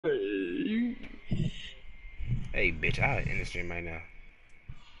You- Hey, bitch, I'll end the stream right now.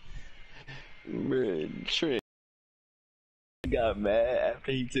 Man, Trent got mad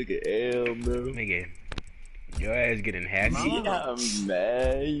after he took an L, bro. Nigga, your ass getting happy? See how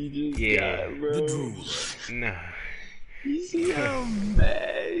mad you just Yeah. got, bro? Nah. You see how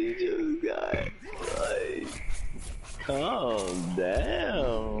mad you just got? Like, calm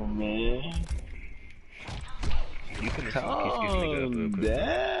down, man. You finna piece this nigga up real Calm quick, bro.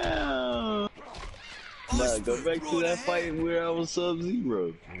 down. Nah, go back to that fight where I was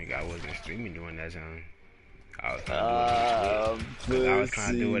Sub-Zero. Nigga, I wasn't streaming during that time. I was trying to do it on Twitch. Cause I was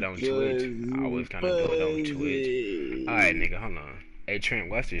trying to do it on Twitch. I was trying to do it on Twitch. Alright, nigga, hold on. Hey, Trent,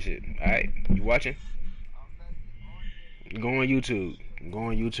 watch this shit. Alright? You watching? Go on YouTube. Go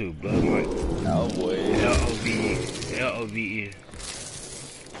on YouTube. Blood Mike. Oh, boy. L-O-V-E. L-O-V-E.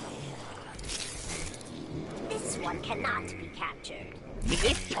 This one cannot be captured.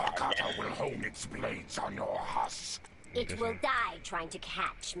 Takata will hone its blades on your husk. It will die trying to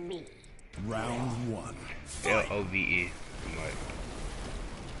catch me. Round one. L-O-V-E. Mike.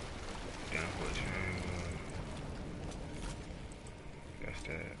 Down for a triangle. That's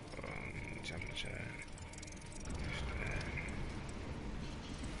that. Jump in the chat.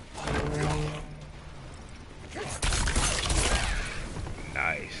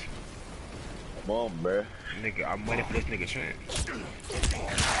 Nice. Come on, bruh. Nigga, I'm waiting for this nigga Trent.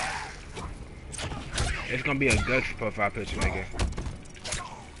 It's gonna be a Guts profile picture, nigga.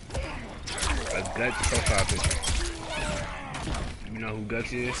 A Guts profile picture. You know who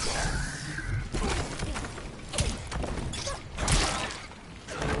Guts is?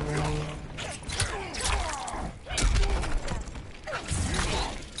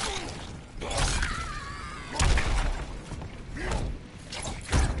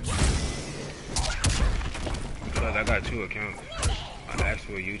 Because I got 2 accounts. An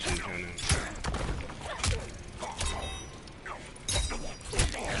actual YouTube channel.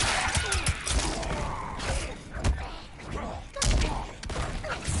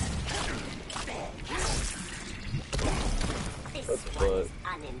 This one is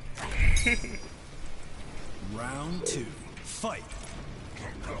unimpressive. Round two. Fight.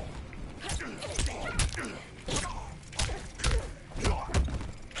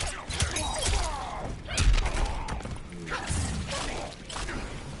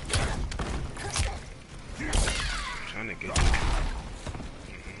 Trying to get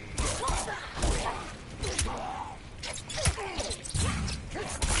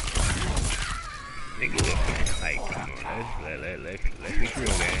nigga, like, come on, let's be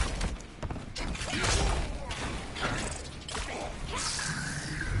real, man.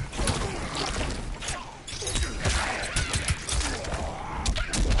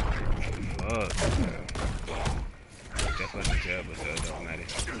 Fuck, man. That fucking terrible, so it don't matter.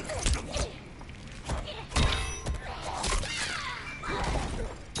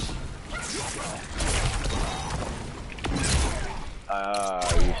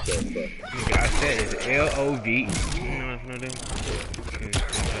 You said fuck. Nigga, I said it's L-O-V. You know if no them?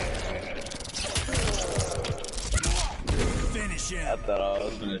 Finish I him. thought I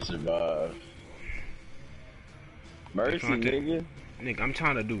was gonna survive. Mercy, nigga. Nigga, I'm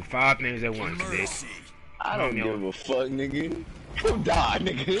trying to do 5 things at once, bitch. Mercy. I don't give a fuck, nigga. Come die,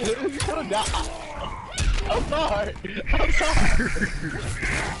 nigga. Come die. I'm sorry. I'm sorry.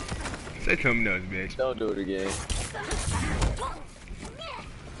 Say something else, bitch. Don't do it again.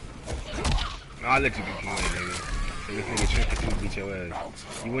 I'll let you get you in, nigga. So this nigga Trent can beat your ass.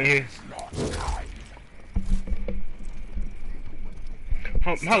 You in here?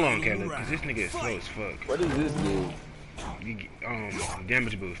 Hold on, Caleb, cause this nigga is slow as fuck. What does this do? You get,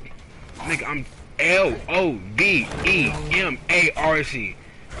 damage boost. Nigga, I'm L-O-V-E-M-A-R-C.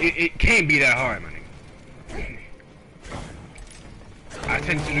 It can't be that hard, my nigga. I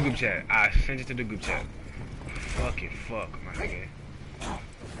sent it to the group chat. Fucking fuck, my nigga.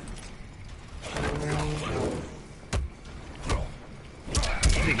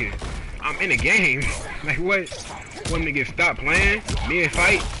 Nigga, I'm in the game. Like what? Want me to stop playing? Me and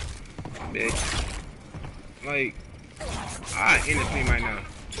fight? Bitch. Like, I end the stream right now.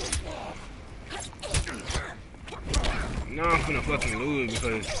 No, I'm finna fucking lose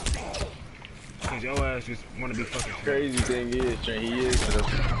because your ass just wanna be fucking slow. Crazy thing is, Trent, he is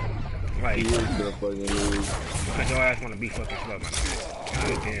Like, gonna fucking lose. because your ass wanna be fucking slow, my nigga.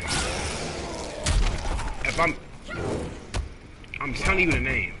 God damn. If I'm telling you the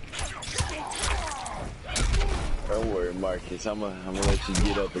name. Don't worry, Marcus. I'm gonna let you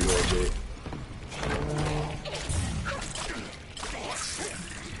get up a little bit.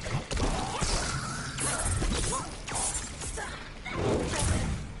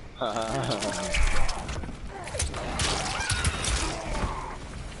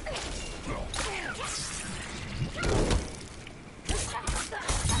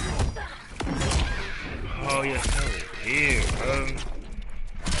 Oh yeah, hell yeah, bro.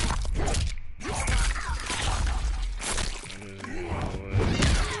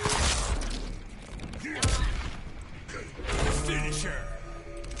 Finisher.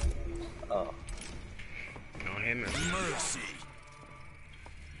 Oh. No him. Mercy.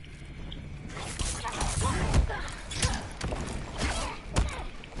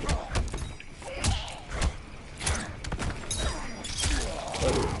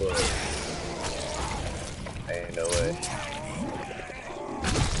 Ain't no way.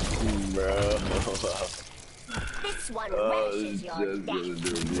 Bro. This one Oh, relishes it's your just death. gonna do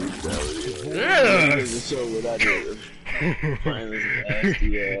this. Yeah. Doesn't show what I did. Mindless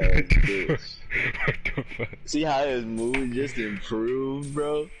nasty ass bitch. What the fuck? See how his mood just improved,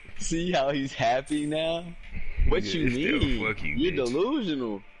 bro? See how he's happy now? What Yeah, you it's still mean? fuck you, You're bitch.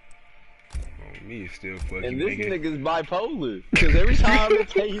 delusional. Oh, me still fuck And you, this nigga. nigga's bipolar. Cause every time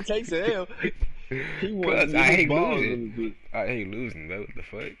he takes a L, he wants Cause to I get his hate balls losing. in the bitch. I hate losing, bro. What the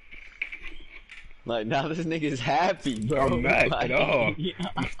fuck? Like, now this nigga's happy, bro. I'm not like, at all.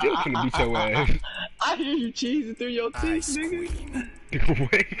 I'm still finna beat your ass. I hear you cheesing through your teeth,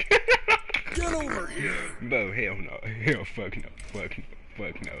 nigga. Wait. Get over here. Bro, hell no. Hell fuck no. Fuck no.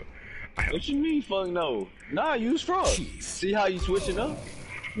 Fuck no. What you mean, fuck no? Nah, use frost. Jeez. See how you switching up?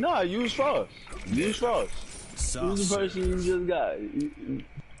 Nah, use frost. Use frost. Who's the person you just got?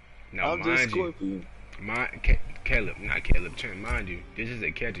 No, I'm just mind you. Scorpion. Caleb, not Caleb. Mind you, this is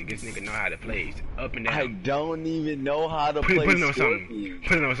a catcher. This nigga know how to play. It's up and down. I don't even know how to Put play it on Scorpion. something.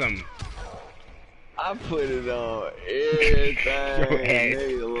 Put it on something. I put it on everything, Your ass.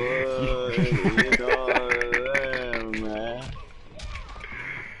 nigga, Lord, you know what I'm saying, man.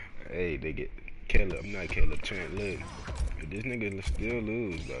 Hey, they get Caleb. I'm not Caleb. Trent, look. This nigga still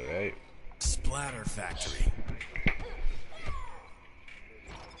lose, though, right? Splatter factory.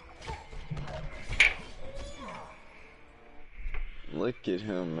 Look at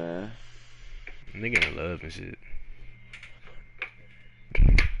him, man. Nigga in love and shit.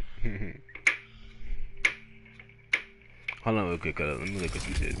 Hold on real quick, let me look at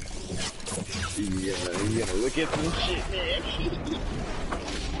some shit. You gonna look at some shit, man.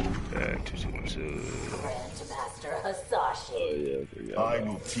 212. Master Hasashi, Oh, yeah, I forgot. I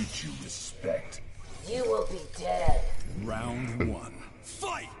will teach you respect. you will be dead. Round one.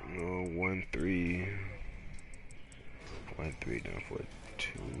 Fight! No, 1-3. 1-3 down for 2.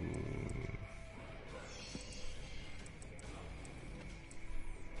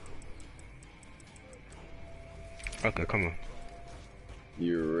 Okay, come on.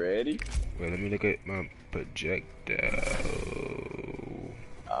 You ready? Wait, let me look at my projectile.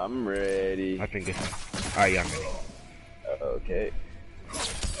 I'm ready. I think it's. Alright, yeah, I'm ready. Okay.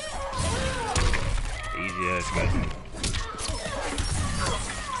 Easy ass guy.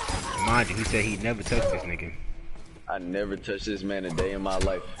 Mind you, he said he never touched this nigga. I never touched this man a day in my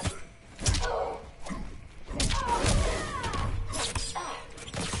life.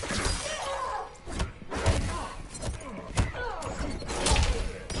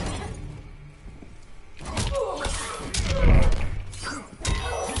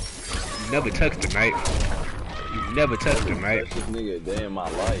 You never touched him, right? You never touched him, right? Touched this nigga a day in my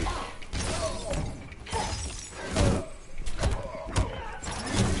life.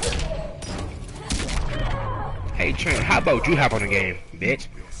 Hey Trent, how about you hop on the game, bitch?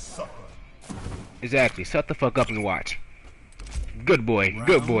 Exactly. Shut the fuck up and watch. Good boy.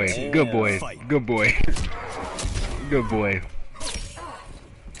 Good boy. Good boy. Good boy. Good boy.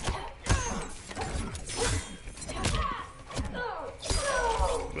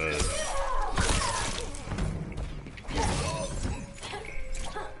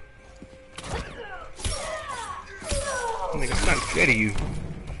 Nigga, I'm not scared of you.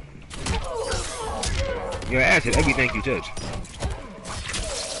 Your ass at everything you touch.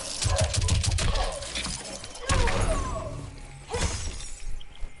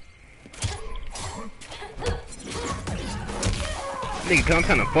 Nigga, cause I'm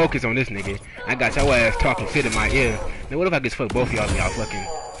trying to focus on this nigga. I got your ass talking shit in my ear. Now what if I just fuck both of y'all and y'all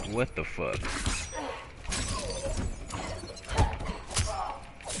fucking... What the fuck?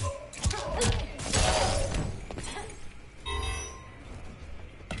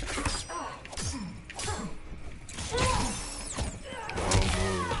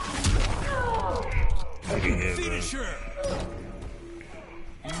 Finisher.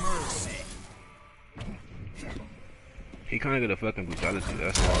 Mercy. He kinda got a fucking brutality,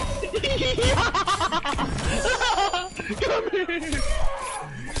 that's all. Come here.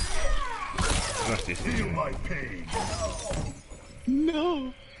 trust this Feel nigga. my pain.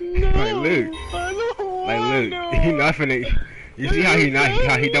 No. No. Like, look. I don't Like, want look. no. He not finna. You see how he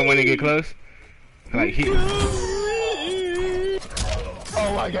don't want to get close? Like, he.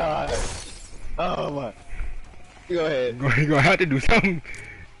 Oh my god. Oh my. Go ahead. You gonna have to do something.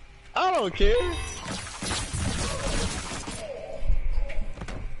 I don't care.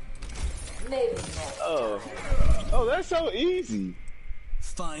 Maybe not. Oh. Oh, that's so easy.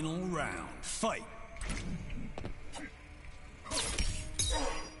 Final round. Fight.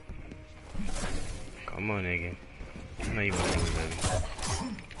 Come on, nigga. I know you want to do that.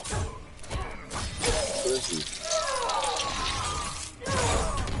 Pussy.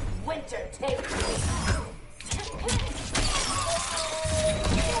 Winter, take me.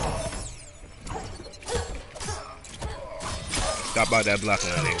 Stop out that block on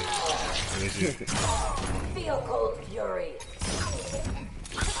that nigga. Let me see. Feel cold fury.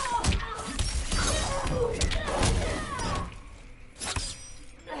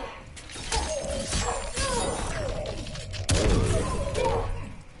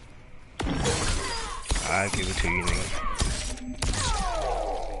 I'll give it to you, nigga.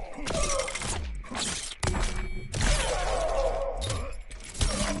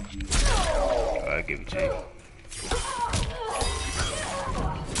 I'll give it to you.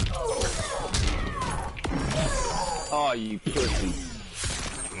 Oh, you pussy.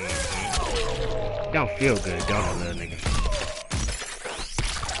 Don't feel good, don't it, little nigga?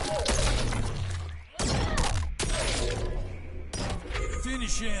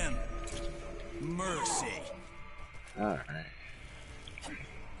 Finish him. Mercy. Alright.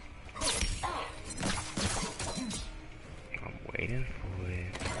 I'm waiting for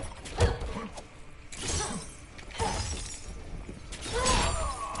it.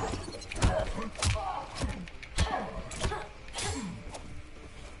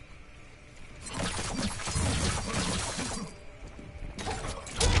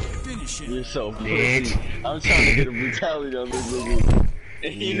 Finish him. You're so pussy. Bitch. I'm trying to get a brutality on this nigga.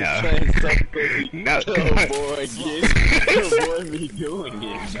 And he's No. playing so pussy. No, Oh boy, boy be doing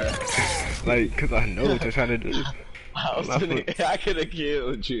it, bro. Like, cause I know what you're trying to do. I could have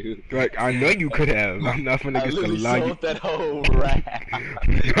killed you. Like, I know you could have. I'm not finna I get to literally lie you. sold that whole rap not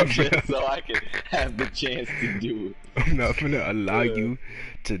just finna, so I could have the chance to do it. I'm not finna allow you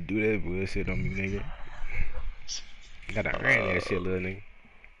to do that bullshit on me, nigga. Gotta earn that shit, little nigga.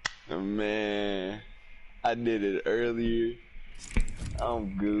 Man, I did it earlier.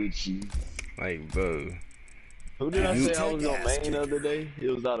 I'm Gucci. Like, bro. Who did I You say I was on main the other day? It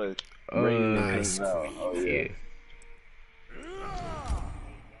was out of Rain. Nice Oh yeah. Yeah.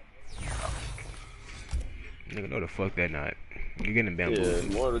 Nigga, no the fuck that not. You're getting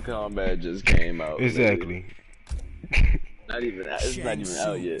bamboozled. Yeah, Mortal Kombat just came out. Exactly. Not even. It's not even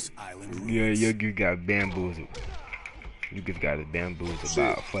out yet. Island Yeah, rules. you got bamboozled. You just got bamboozled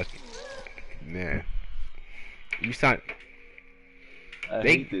about fucking man. You signed. I They-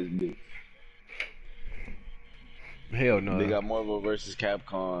 hate this bitch. Hell no, They got Marvel vs.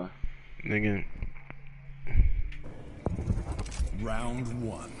 Capcom. nigga. Round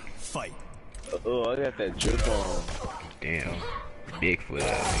one. Fight. Oh, I got that drip on. Damn, Bigfoot.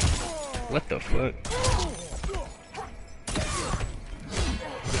 What the fuck?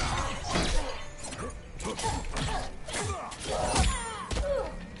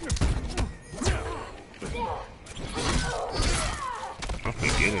 I'm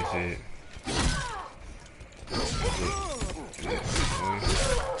forgetting shit.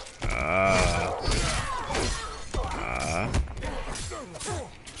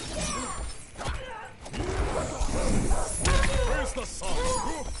 Where's the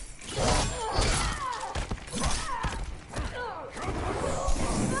song?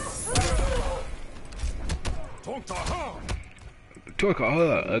 Torque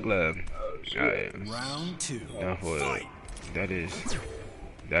her ugly. Alright, Round two. down for it.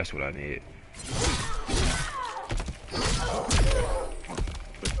 That's what I need.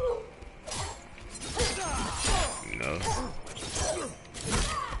 No.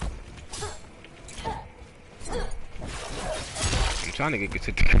 I'm trying to get it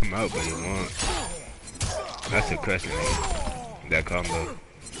to come out, but it won't. That's a question, nigga. That combo.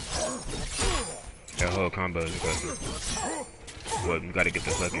 That whole combo is a question. Well, you gotta get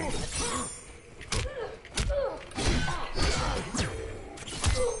the fucking.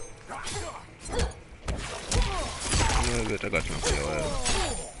 Yeah, bitch, I got you for your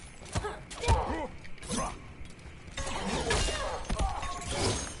ass.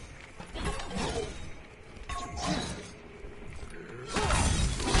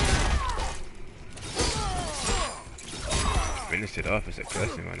 Finish it off as a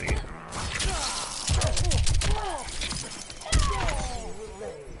question, my nigga.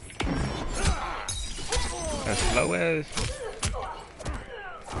 That's slow as.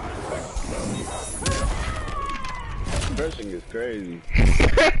 Pressing is crazy.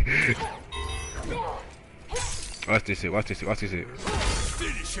 Watch this shit, watch this shit, watch this shit.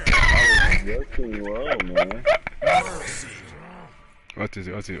 I was working well, man. Watch this,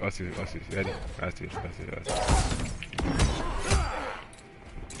 watch this, watch this, watch this. Ready? Watch this, watch this, watch this.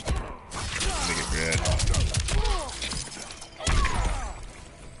 Nigga bread.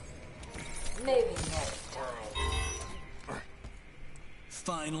 Maybe next time.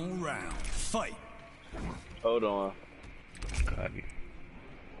 Final round. Fight. Hold on. Copy.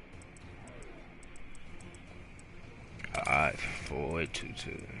 Alright,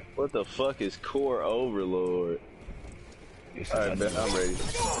 4-2-2. What the fuck is Core Overlord? Alright, man, I'm ready.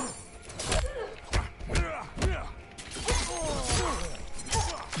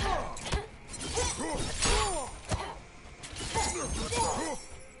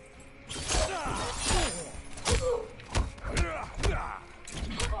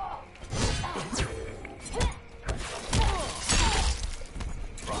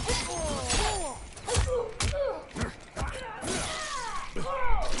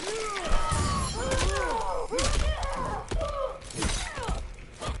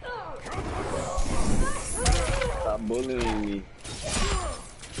 Stop bullying me.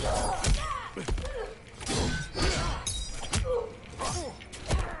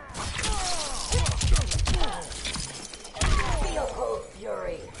 Feel cold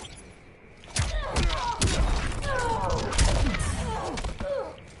fury.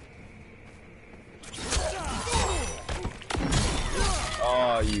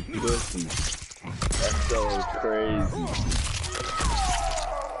 Oh, you pussy. That's so crazy.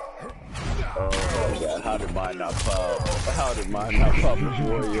 Oh my god, how did mine not pop? How did mine not pop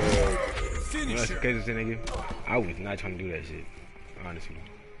before you? You know what's the craziest thing, nigga? I was not trying to do that shit. Honestly.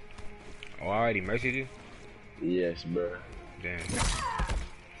 Oh, I already mercied you? Yes, bro. Damn. You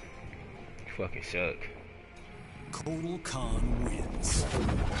fucking suck. Kotal Khan wins.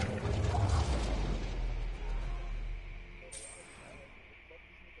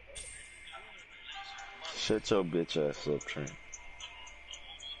 Shut your bitch ass up, Trent.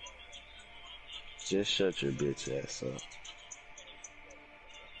 Just shut your bitch ass up.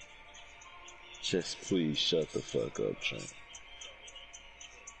 Just please shut the fuck up, Trent.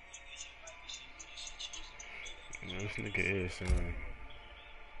 Man, this nigga is, son.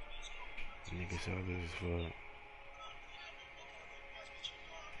 Nigga selfish as fuck.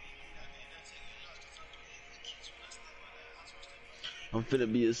 I'm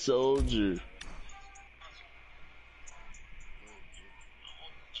finna be a soldier.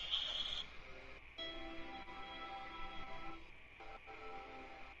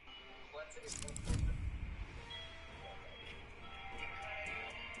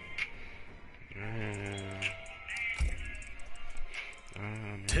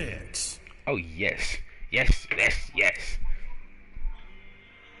 Tex. Oh yes, yes, yes, yes.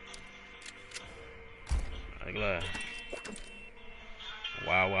 Like that.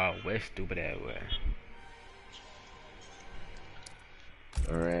 Wow, wow, West stupid ass way.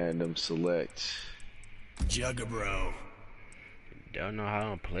 Random select. Jugabro. Don't know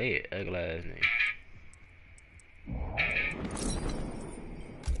how to play it. Ugly ass name.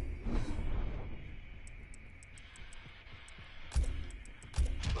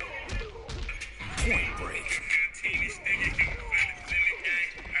 Point break.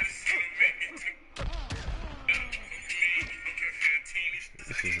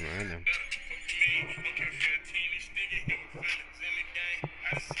 This is random.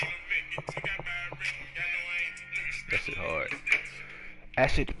 That shit hard.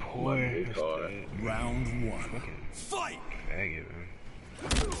 Acid pour. Round one. Fight. Faggot, man.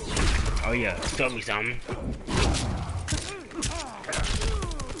 Oh yeah, tell me something.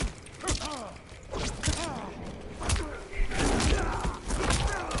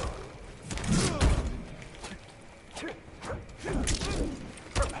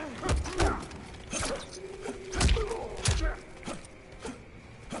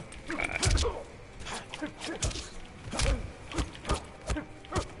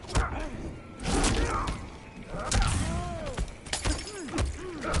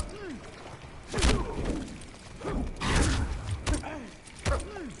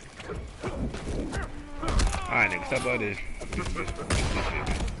 Alright, nigga, stop all this.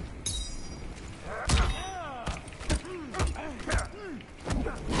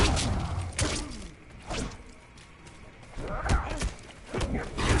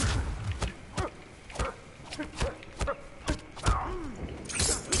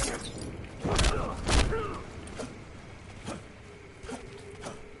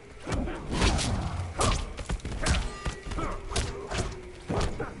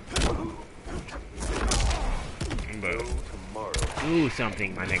 Do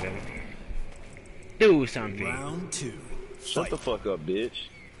something, my nigga. Do something. Round 2. Shut the fuck up, bitch.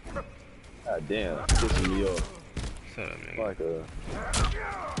 God damn, pissing me off. Shut up, nigga. Like a...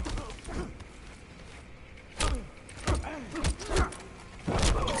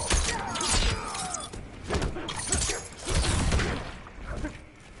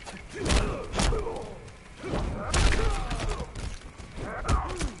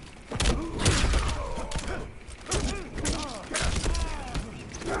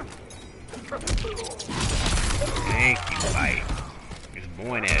 Thank you, fight. It's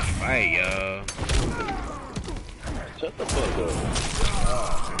boring ass fight, yo. Shut the fuck up.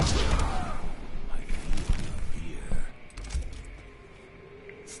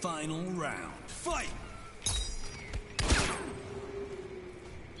 Final round. Fight!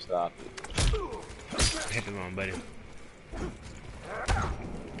 Stop it. Hit the wrong button.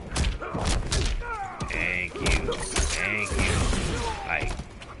 Thank you. Thank you. Like,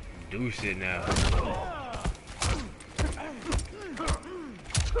 do shit now.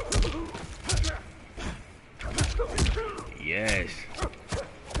 Yes.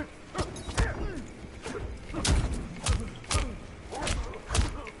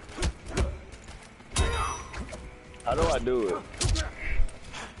 How do I do it?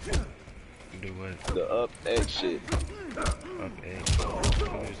 Do what? The up X shit. Up X.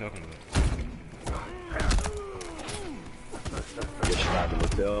 What are you talking about? I guess you're not gonna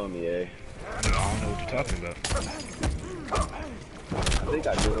tell me, eh? I don't know what you're talking about. I think I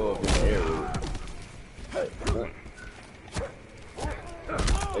go up in the air with it. Like,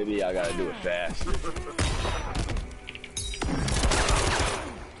 maybe I gotta do it fast.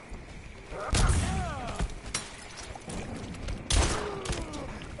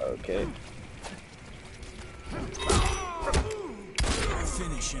 Okay.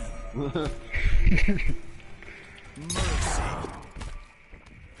 Finish him. Mercy.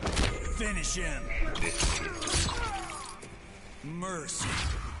 Finish him. Mercy.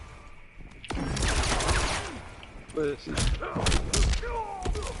 Pussy.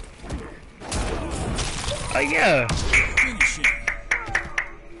 Oh yeah. Finish him.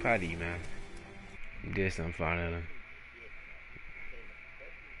 Proud of you, man. You did something finally.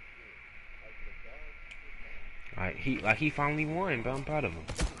 He finally won, but I'm proud of him.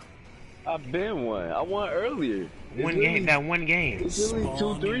 I've been one. I won earlier. One game. That one game. It's really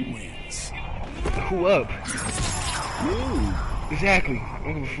 2-3. Wins. Who up? You. Exactly. I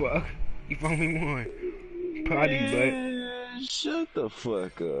don't give a fuck. You finally won. Proud of you, bud. Man, shut the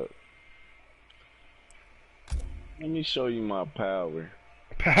fuck up. Let me show you my power.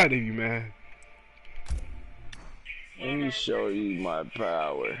 Proud of you, man. Let me show you my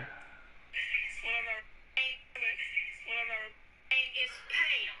power.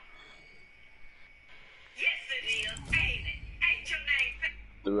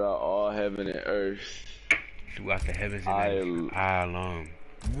 Throughout all heaven and earth, Throughout the heavens and earth, I alone.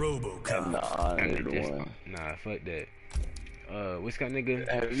 I'm RoboCop. the honored one. Nah, fuck that. What's that nigga?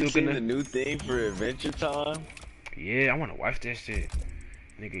 Have you seen the new thing for Adventure Time? Yeah, I wanna watch that shit.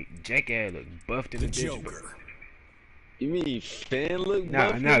 Nigga, Jackass look buffed in The the bitch. Joker. You mean Finn look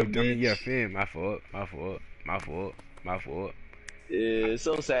Nah, buff nah, I in the mean, yeah, bitch? Finn, my fault. Yeah, it's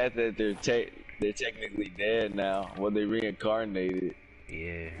so sad that they're technically dead now. Well, they reincarnated.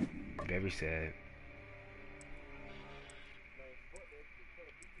 Yeah, very sad.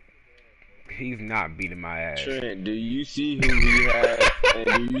 He's not beating my ass. Trent, do you see who he has,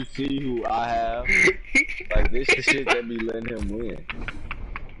 and do you see who I have? Like, this is shit that be letting him win.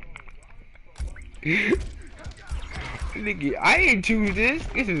 Nigga, I ain't choose this.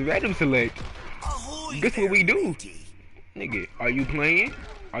 This is random select. Ahoy This there, what we do. matey. Nigga, are you playing?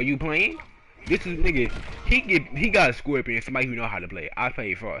 Are you playing? This is nigga. He got a Scorpion. Somebody who know how to play. I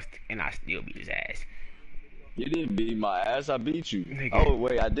played Frost, and I still beat his ass. You didn't beat my ass, I beat you. Nigga. Oh,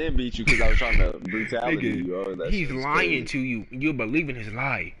 wait, I did beat you because I was trying to brutality Nigga, you. Oh, that he's shit's lying crazy. to you. You're believing his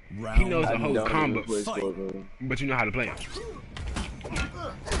lie. He Round knows the I whole don't combo, even play Scorpion. but you know how to play him.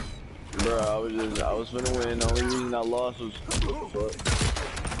 Bro, I was finna win. The only reason I lost was fuck.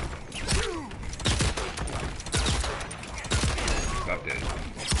 Stop that.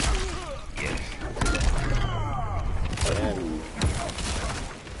 Yes. Damn.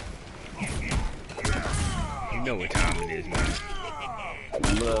 You know what time it is, man. I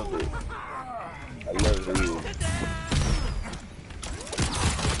love it. I love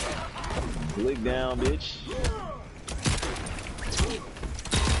it. Lick down, bitch.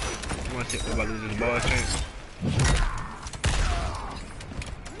 You want to see about losing the ball strength?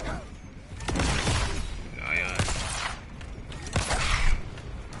 Oh, yeah.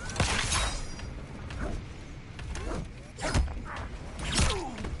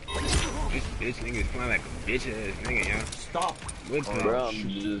 This nigga's playing like a bitch ass nigga, y'all. Stop. What the? Bro, I'm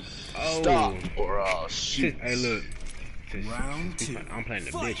just stop or I'll shoot. Hey, look. Round two. I'm playing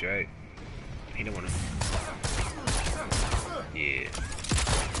the bitch, right? He don't wanna. Yeah.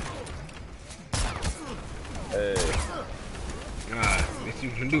 Hey. Nah, this you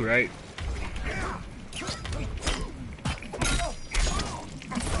can do, right?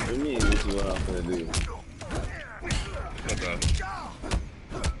 What do you mean this is what I'm gonna do? Fuck off.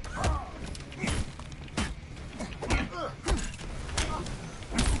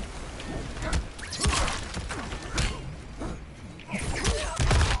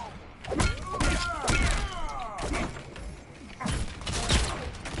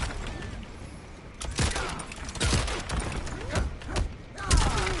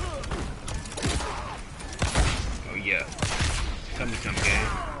 Oh yeah. Tell me something, gang.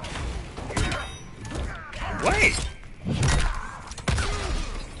 What?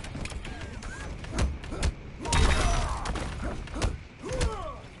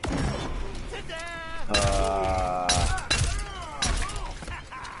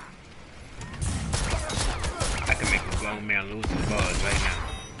 I can make a grown man lose his balls right now.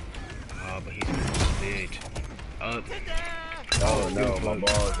 Oh, but he's a bitch. Up. Oh no, my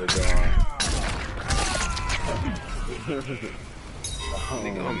balls are gone.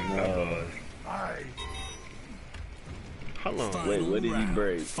 Nigga, I'm my balls. Hold on. Wait, what did he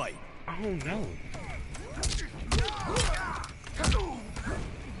break? Fight. I don't know.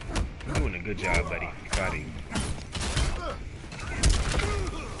 You're doing a good job, buddy. Proud of you.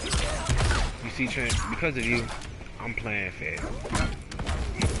 You see, Trent, because of you, I'm playing fair.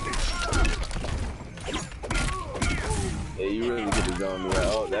 Yeah, you really could have gone me right.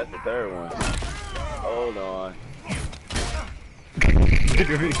 Oh, that's the third one. Hold on. It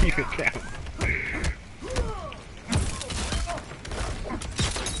don't even count.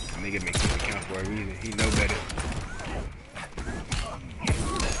 Nigga makes him count for a reason. He know better.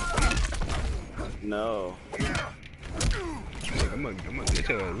 No. I'm gonna get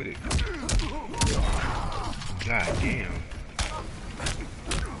your ass with it. God damn.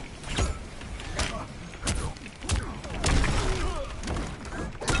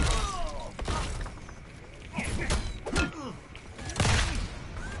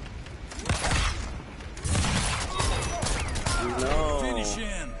 Finish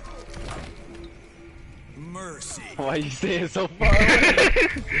him. Mercy. Why you staying so far away?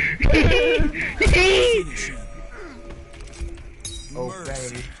 Finish him. Obey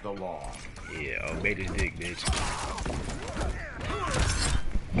Mercy. the law. Yeah, obey this dick, bitch.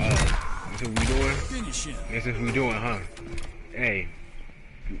 That's what we doing? Finish him. That's what we doing, huh? Hey,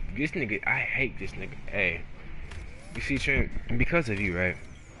 this nigga, I hate this nigga. Hey, you see, Trent, because of you, right?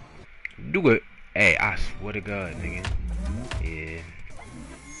 Do it. Hey, I swear to God, nigga. Yeah.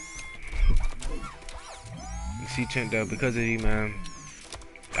 You see, Trent, though, because of you, man,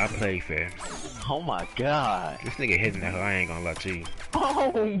 I play fair. Oh my god. This nigga hitting that hoe, I ain't gonna lie to you.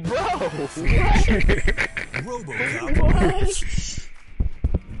 Oh, bro. RoboCop. What?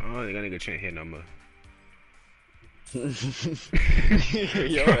 I don't think that nigga Trent hit no more.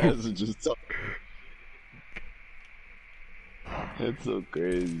 Your ass is just talking. That's so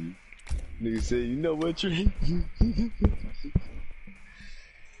crazy. Nigga say, you know what, Trent?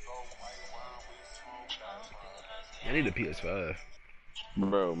 I need a PS5.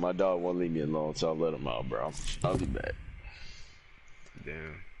 Bro, my dog won't leave me alone, so I'll let him out, bro. I'll be back.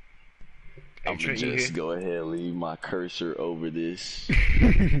 Damn. I'm gonna Trent, you just here? go ahead and leave my cursor over this.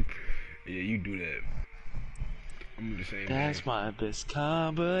 Yeah, you do that. I'm the same. That's my best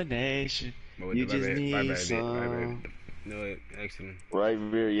combination. You just need some No, excellent. right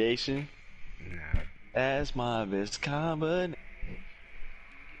variation. Nah. That's my best combination.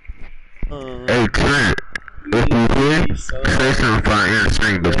 Hey, Trent. If you here, say something for our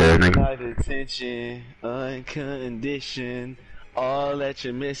string before, nigga. Like attention, unconditioned, all that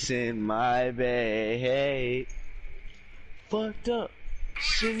you're missing, my babe. Fucked up,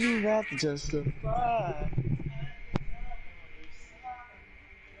 shouldn't you have to justify?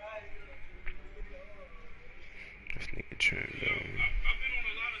 This nigga Trent, bro.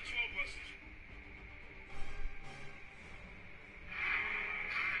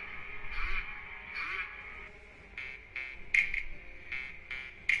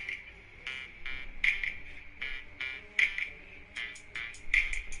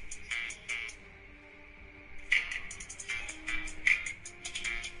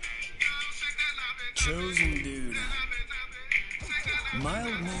 Chosen dude.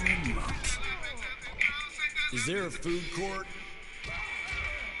 Mild mannered monk. Is there a food court?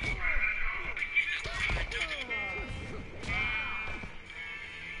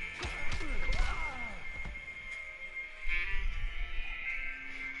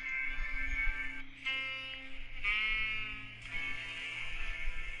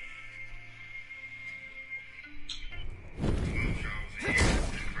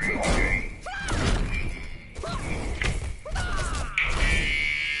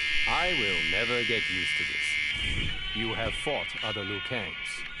 Never get used to this. You have fought other Liu Kangs.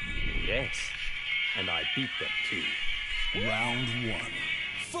 Yes. And I beat them too. Round 1.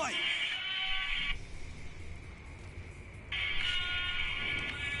 Fight!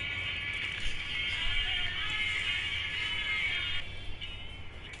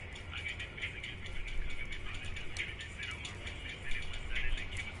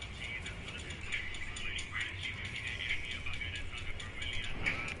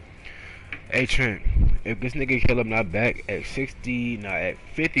 Hey Trent, if this nigga kill him not back at 60, not at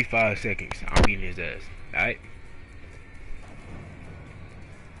 55 seconds, I'm beating his ass. Alright?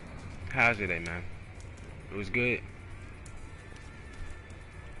 How's it, man? It was good.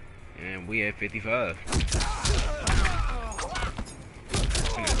 And we at 55.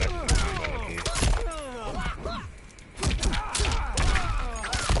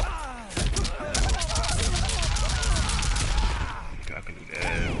 I can do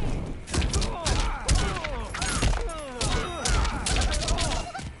that.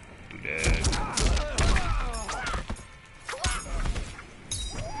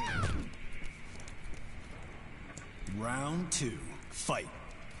 Round 2. Fight.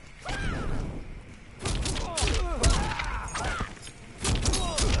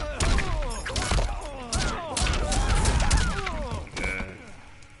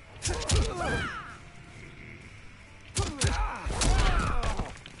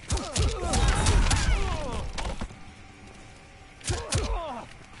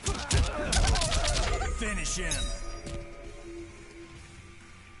 Finish him.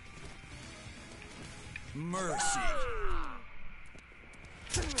 Mercy.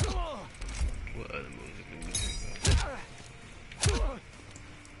 What other moves is we think about?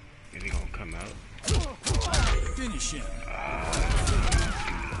 Is he gonna come out? Finish him.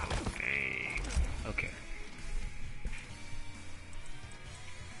 Dang. Okay.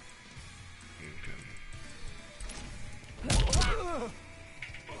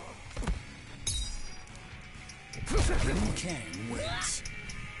 Liu Kang wins.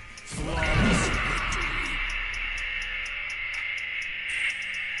 Flawless victory.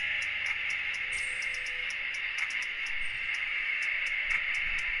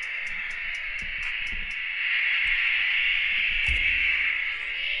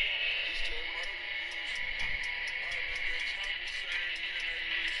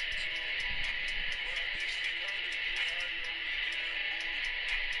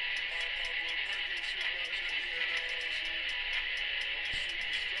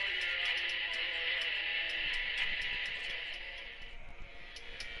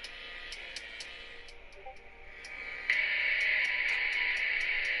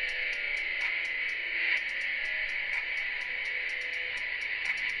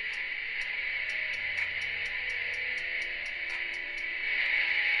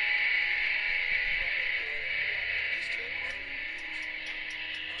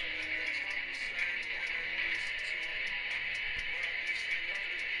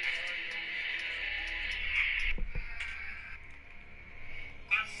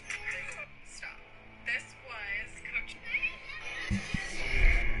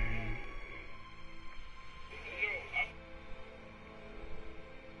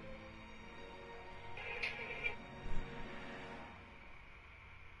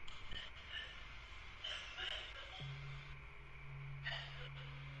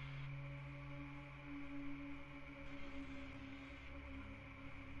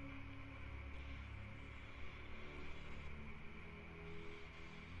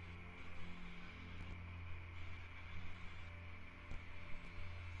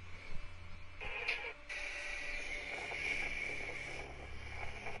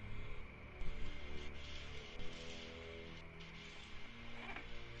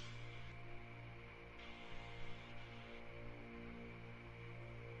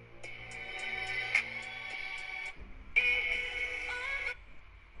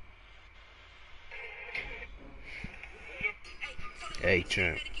 Hey,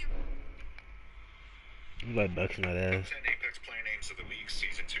 Trent. You like boxing that ass. 10 Apex Play Names of the Week,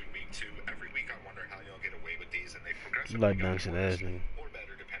 Season 2, Week 2. Every week I wonder how y'all get away with these, and they You progressively like got boxing worse ass, nigga. or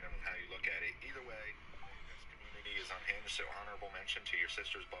better depending on how you look at it. Either way, this community is unhinged, so honorable mention to your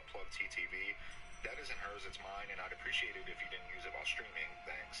sister's butt plug TTV. That isn't hers, it's mine, and I'd appreciate it if you didn't use it while streaming.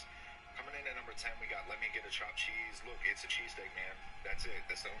 Thanks. Coming in at number 10, we got Let Me Get a Chopped Cheese. Look, it's a cheesesteak, man. That's it.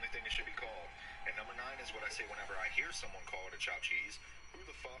 That's the only thing it should be called. And number 9 is what I say whenever I hear someone call it a chopped cheese. Who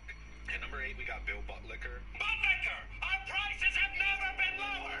the fuck? And number 8, we got Bill Buttlicker. Buttlicker! Our prices have never been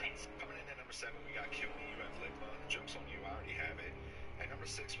lower! Coming in at number 7, we got Kill Me, You Have Ligma. Joke's on you, I already have it. At number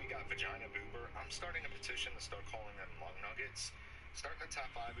 6, we got Vagina Boober. I'm starting a petition to start calling them lung nuggets. Starting at top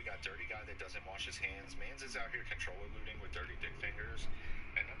 5, we got dirty guy that doesn't wash his hands. Mans is out here controller looting with dirty dick fingers.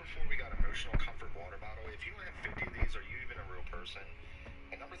 At number 4, we got emotional comfort water bottle. If you have 50 of these, are you even a real person?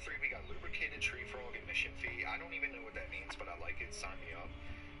 At number 3, we got lubricated tree frog admission fee. I don't even know what that means, but I like it. Sign me up.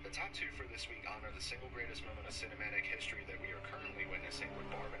 The top 2 for this week honor the single greatest moment of cinematic history that we are currently witnessing with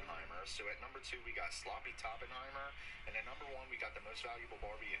Barbenheimer. So at number 2, we got Sloppy Toppenheimer. And at number 1, we got the most valuable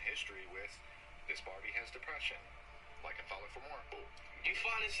Barbie in history with This Barbie Has Depression. Like and follow for more. You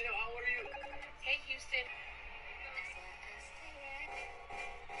fine as hell. How old are you? Hey, Houston.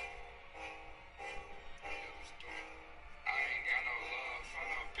 I ain't got no love for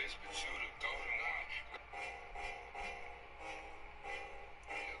no bitch, but you the golden one.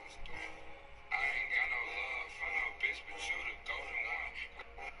 I ain't got no love for no bitch, but you the golden one.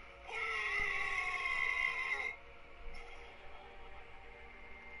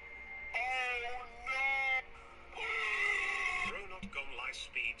 Grown-up gone light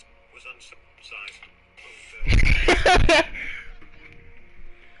speed was uncircumcised.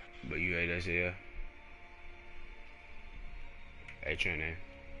 But you ate that shit, yeah? Hey, Trinity.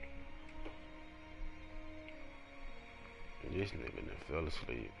 This nigga done fell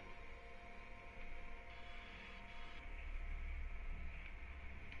asleep.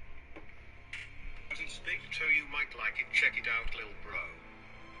 Doesn't speak to you might like it. Check it out, little bro.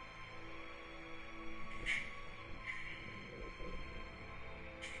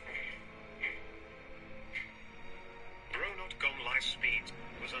 Grown-up gone light speed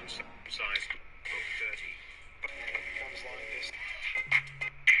was uncircumcised. Book dirty. Comes long distance.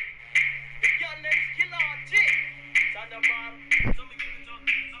 Young niggas kill all dick. Top the bottom. Some give it up.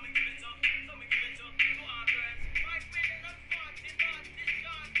 Some give it up. Some give it up. To our girls. Right winning up front. This on this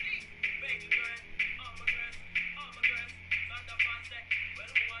John D. Baby girl. All my girls. All my girls. Top the bottom say. Well,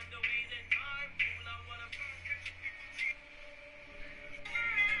 who want the reason? I'm cool. I wanna.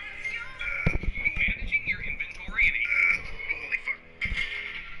 Managing your inventory and holy fuck.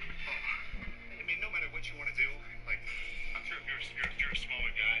 I mean, no matter what you want to do, like, I'm sure if you're a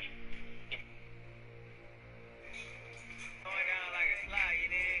smaller guy. Going down like a slide, you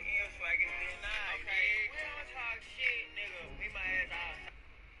dig? You know, so I get denied. Okay. We don't talk shit, nigga. We my ass outside.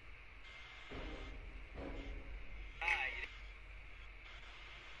 You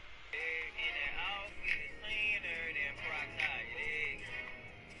dig? And that outfit is cleaner than peroxide, you dig?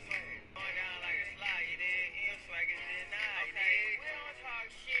 Going down like a slide, you dig? You know, so I get denied. Okay. We don't talk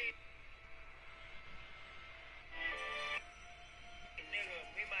shit. Nigga,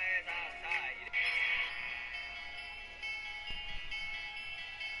 we my ass outside, you dig?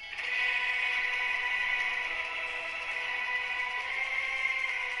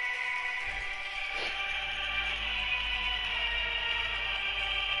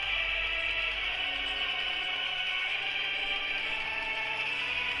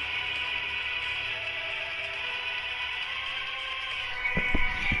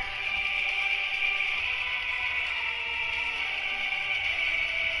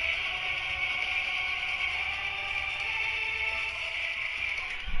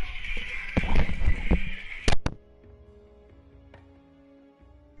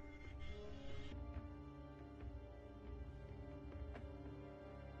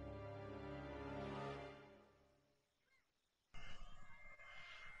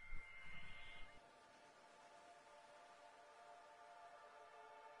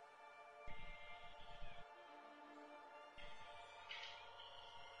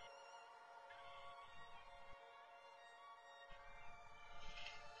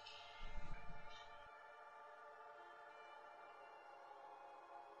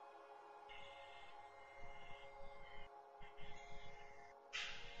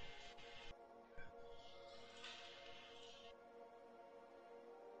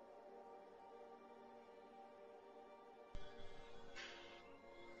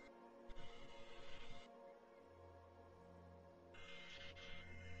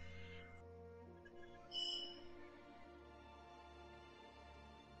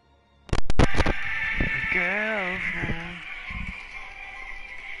 Girlfriend.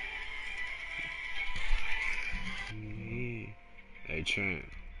 Hey, Trent.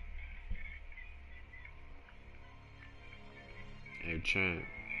 Hey, Trent.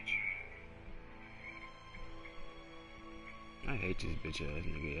 I hate this bitch ass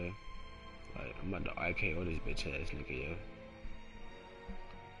nigga, yeah. Like, I'm about to IKO this bitch ass nigga, yeah.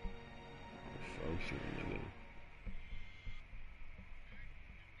 Folks, nigga.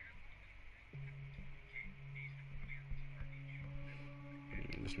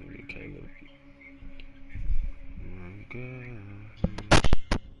 This nigga Caleb. My girl.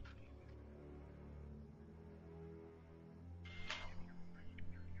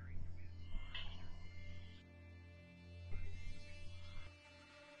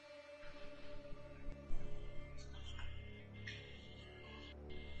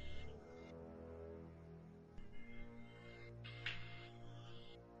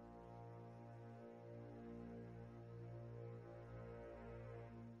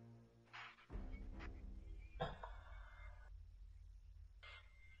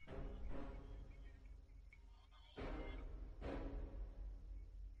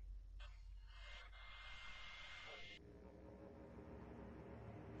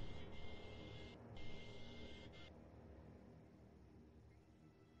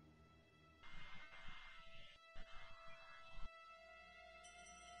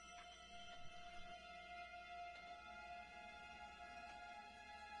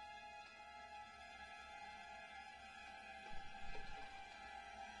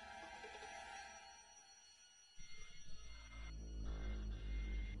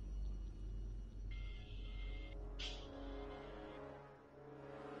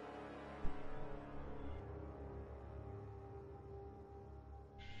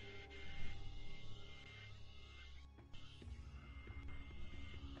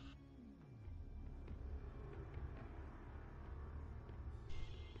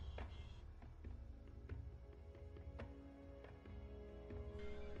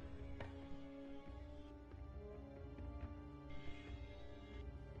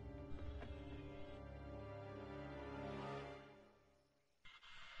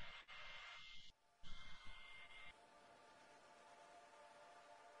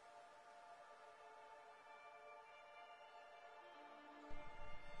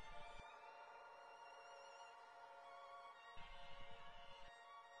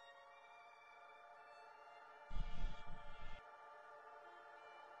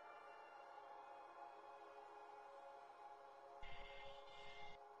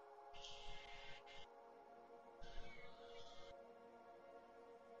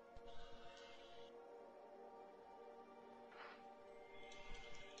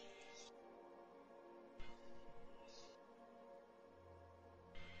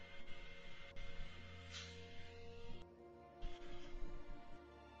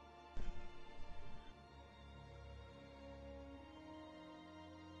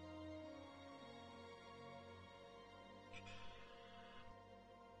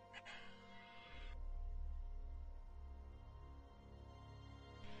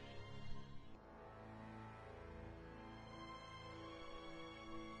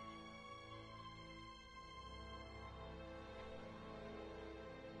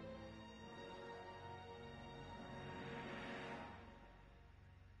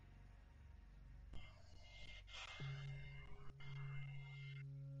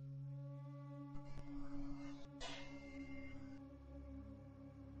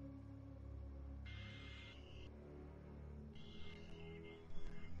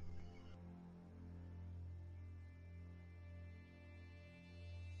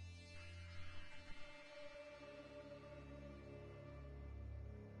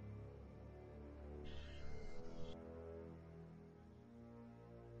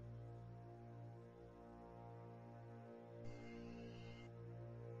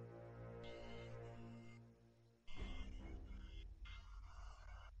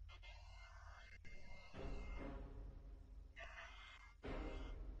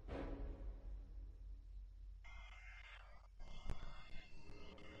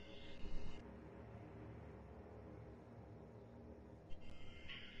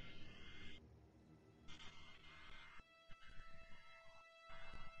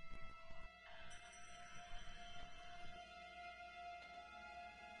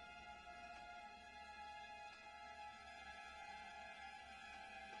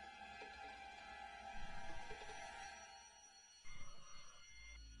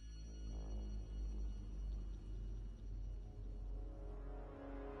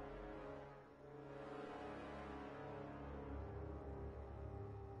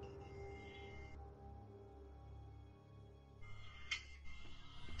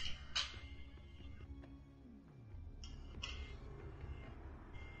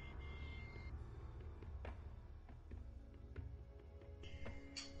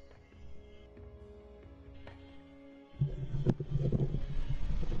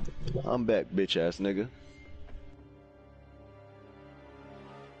 I'm back, bitch ass nigga.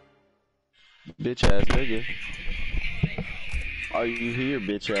 Bitch ass nigga. Are you here,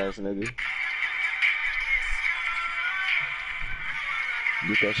 bitch ass nigga?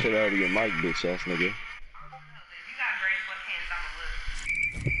 Get that shit out of your mic, bitch ass nigga.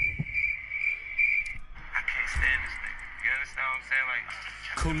 I can't stand this nigga. You understand what I'm saying? Like,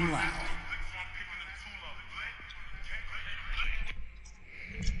 Kung Lao.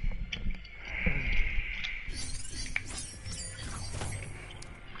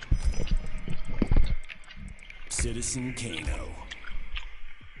 Citizen Kano.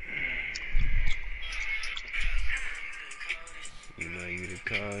 you know you the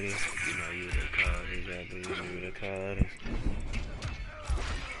coldest. You know you the coldest. I believe you the coldest.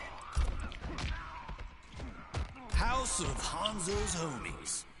 House of Hanzo's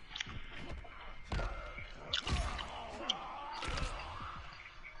homies.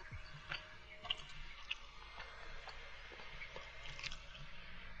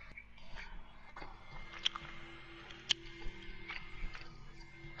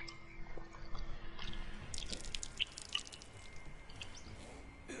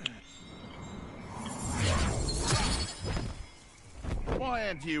 Why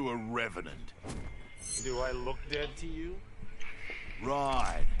aren't you a revenant? Do I look dead to you?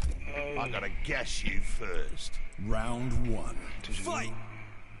 Right. I gotta guess you first. Round one. Fight!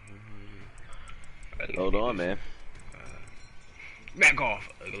 Hold on, man. Back off,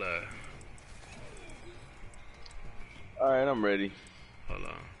 ugly. Alright, I'm ready. Hold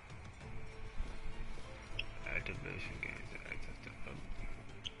on. Activation gains access to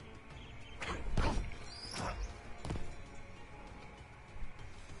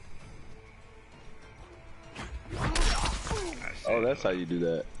Oh, that's how you do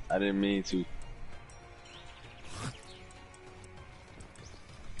that. I didn't mean to.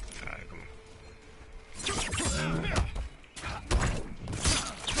 Alright, come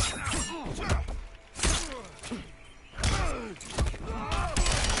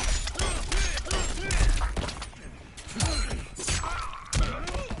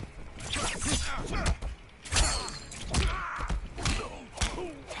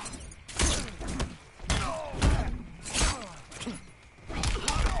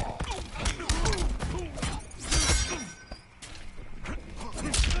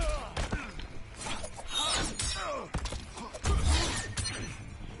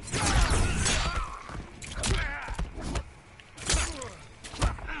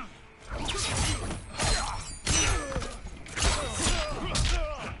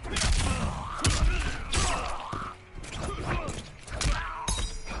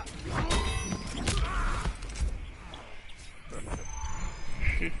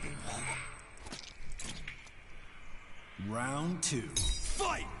Round two.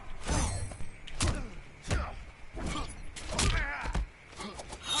 Fight!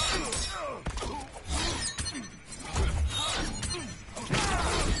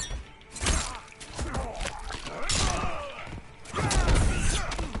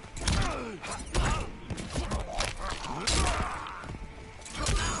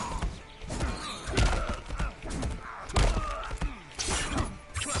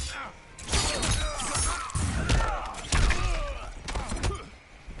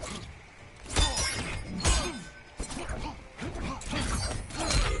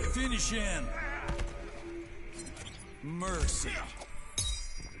 Finish him. Mercy.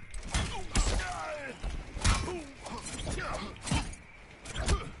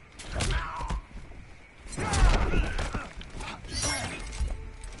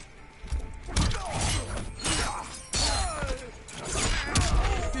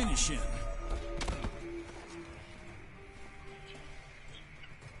 Finish him.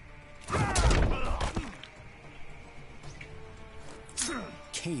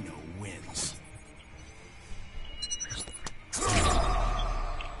 Kano wins.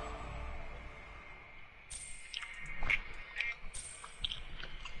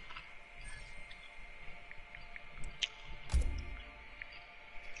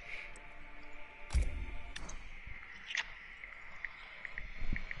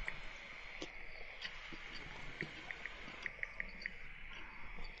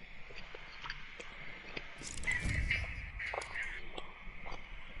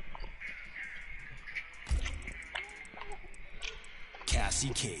 Cassie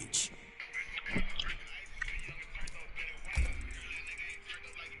Cage.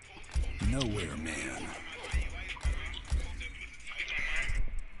 Nowhere Man.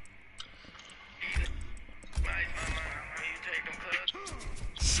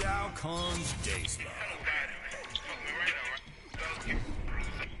 Shao Kahn's Day Spa.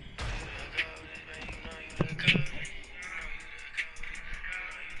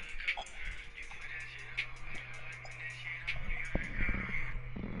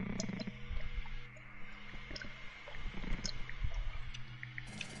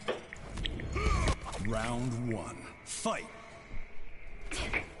 Round one. Fight.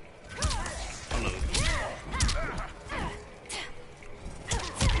 I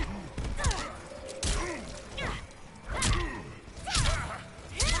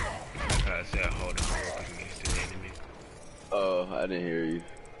said hold on against the enemy. Oh, I didn't hear you.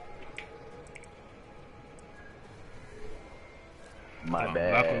 My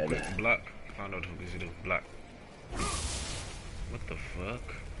bad. Block real quick. Block. I don't know what to do. Block. What the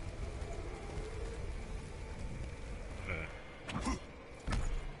fuck?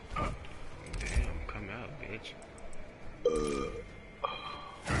 Damn, come out, bitch.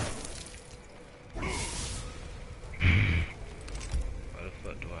 Why the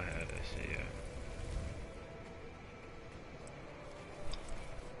fuck do I have that shit at?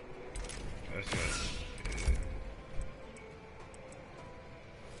 That's right.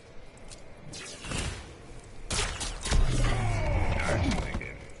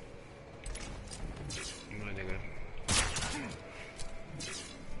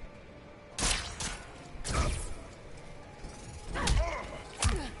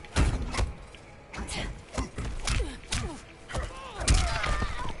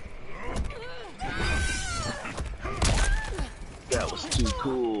 That was too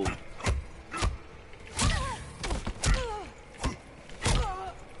cool.